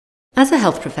As a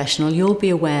health professional, you'll be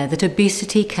aware that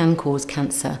obesity can cause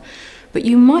cancer, but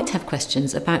you might have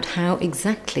questions about how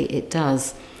exactly it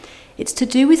does. It's to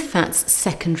do with fat's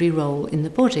secondary role in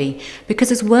the body,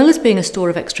 because as well as being a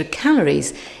store of extra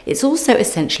calories, it's also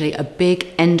essentially a big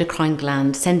endocrine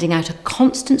gland sending out a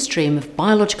constant stream of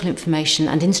biological information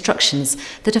and instructions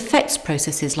that affects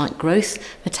processes like growth,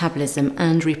 metabolism,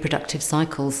 and reproductive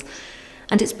cycles.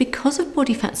 And it's because of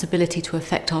body fat's ability to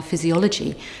affect our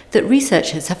physiology that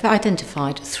researchers have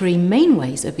identified 3 main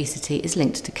ways obesity is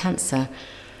linked to cancer.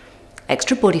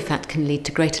 Extra body fat can lead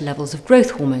to greater levels of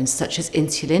growth hormones such as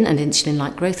insulin and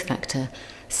insulin-like growth factor,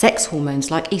 sex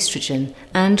hormones like estrogen,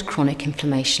 and chronic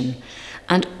inflammation.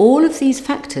 And all of these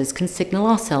factors can signal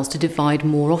our cells to divide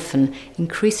more often,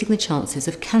 increasing the chances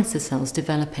of cancer cells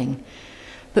developing.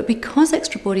 But because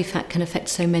extra body fat can affect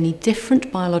so many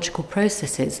different biological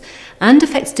processes and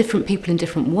affects different people in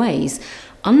different ways,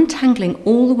 untangling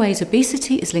all the ways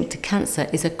obesity is linked to cancer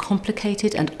is a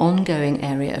complicated and ongoing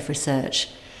area of research.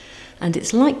 And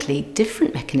it's likely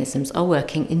different mechanisms are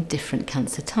working in different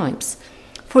cancer types.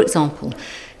 For example,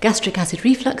 gastric acid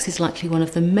reflux is likely one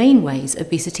of the main ways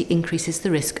obesity increases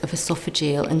the risk of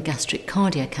esophageal and gastric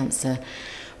cardiac cancer,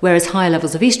 whereas higher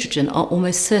levels of estrogen are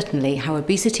almost certainly how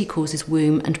obesity causes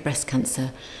womb and breast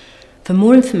cancer. For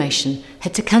more information,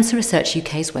 head to Cancer Research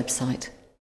UK's website.